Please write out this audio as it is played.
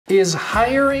Is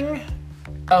hiring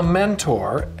a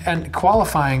mentor and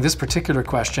qualifying this particular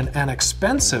question an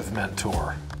expensive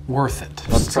mentor worth it?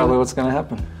 That's probably what's going to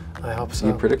happen. I hope so.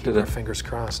 You predicted it. Fingers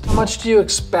crossed. How much do you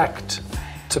expect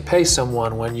to pay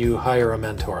someone when you hire a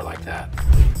mentor like that?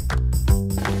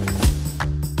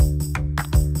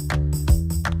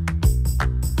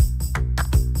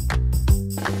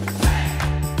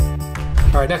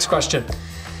 All right, next question.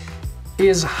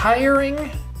 Is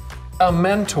hiring a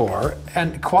mentor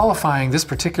and qualifying this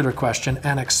particular question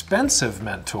an expensive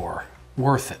mentor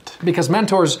worth it? Because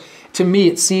mentors, to me,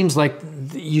 it seems like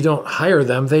you don't hire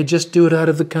them, they just do it out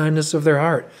of the kindness of their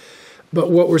heart.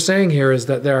 But what we're saying here is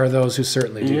that there are those who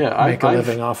certainly do make a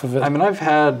living off of it. I mean, I've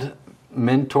had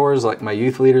mentors like my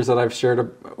youth leaders that I've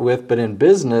shared with, but in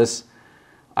business,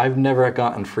 I've never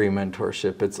gotten free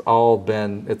mentorship. It's all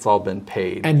been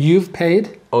paid. And you've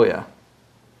paid? Oh yeah.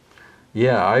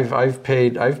 Yeah, I've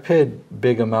paid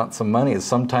big amounts of money.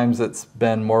 Sometimes it's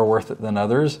been more worth it than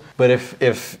others. But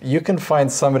if you can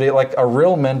find somebody, like a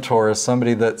real mentor is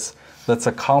somebody that's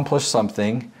accomplished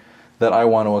something that I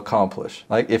want to accomplish.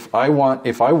 Like if I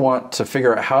want to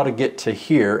figure out how to get to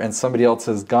here and somebody else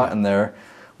has gotten there,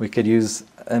 we could use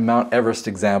a Mount Everest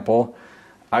example.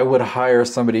 I would hire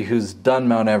somebody who's done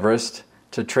Mount Everest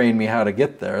to train me how to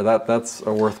get there. That's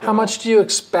a worthwhile. How much do you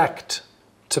expect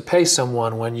to pay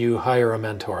someone when you hire a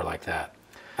mentor like that?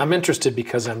 I'm interested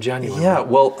because I'm genuine. Yeah,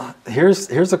 well, here's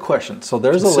a question. So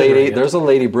there's a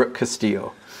lady, Brooke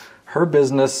Castillo. Her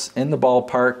business in the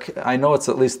ballpark, I know it's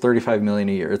at least $35 million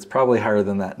a year. It's probably higher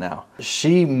than that now.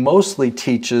 She mostly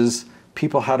teaches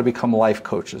people how to become life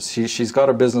coaches. She's got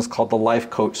a business called the Life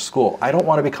Coach School. I don't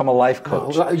want to become a life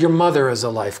coach. No, your mother is a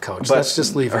life coach. But let's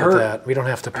just leave it at that. We don't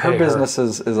have to pay her. Her business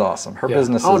is awesome. Her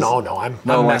business is... Oh, no, I'm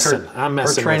messing.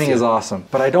 Her training is awesome.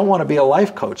 But I don't want to be a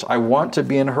life coach. I want to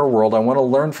be in her world. I want to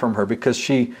learn from her because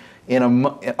she,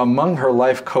 among her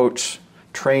life coach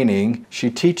training,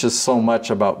 she teaches so much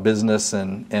about business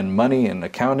and money and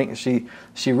accounting. She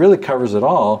really covers it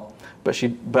all.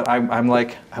 But I'm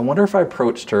like, I wonder if I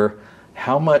approached her,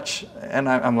 how much, and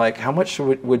I'm like, how much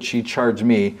would she charge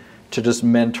me to just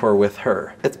mentor with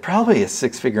her? It's probably a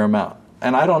six-figure amount.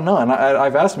 And I don't know. And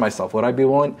I've asked myself, would I be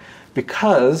willing?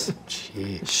 Because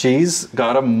she's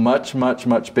got a much, much,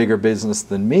 much bigger business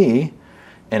than me.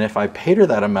 And if I paid her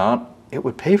that amount, it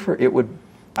would pay for it.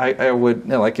 I would,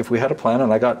 like if we had a plan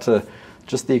and I got to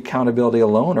just the accountability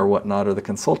alone or whatnot, or the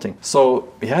consulting.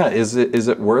 So yeah, is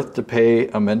it worth to pay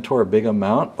a mentor a big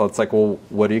amount? It's like, well,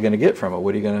 what are you going to get from it?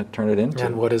 What are you going to turn it into?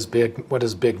 And what does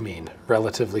big mean?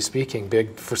 Relatively speaking,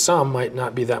 big for some might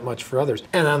not be that much for others.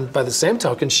 And by the same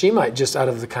token, she might just out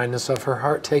of the kindness of her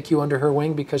heart take you under her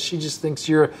wing because she just thinks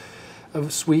you're a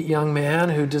sweet young man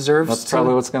who deserves That's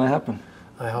probably what's going to happen.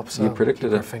 I hope so. You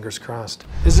predicted it. Fingers crossed.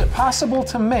 Is it possible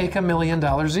to make $1 million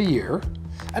a year?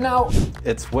 And now,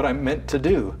 it's what I'm meant to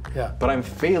do, but I'm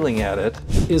failing at it.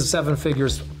 Is 7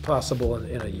 figures possible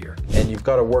in a year? And you've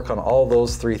got to work on all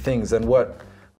those three things. And what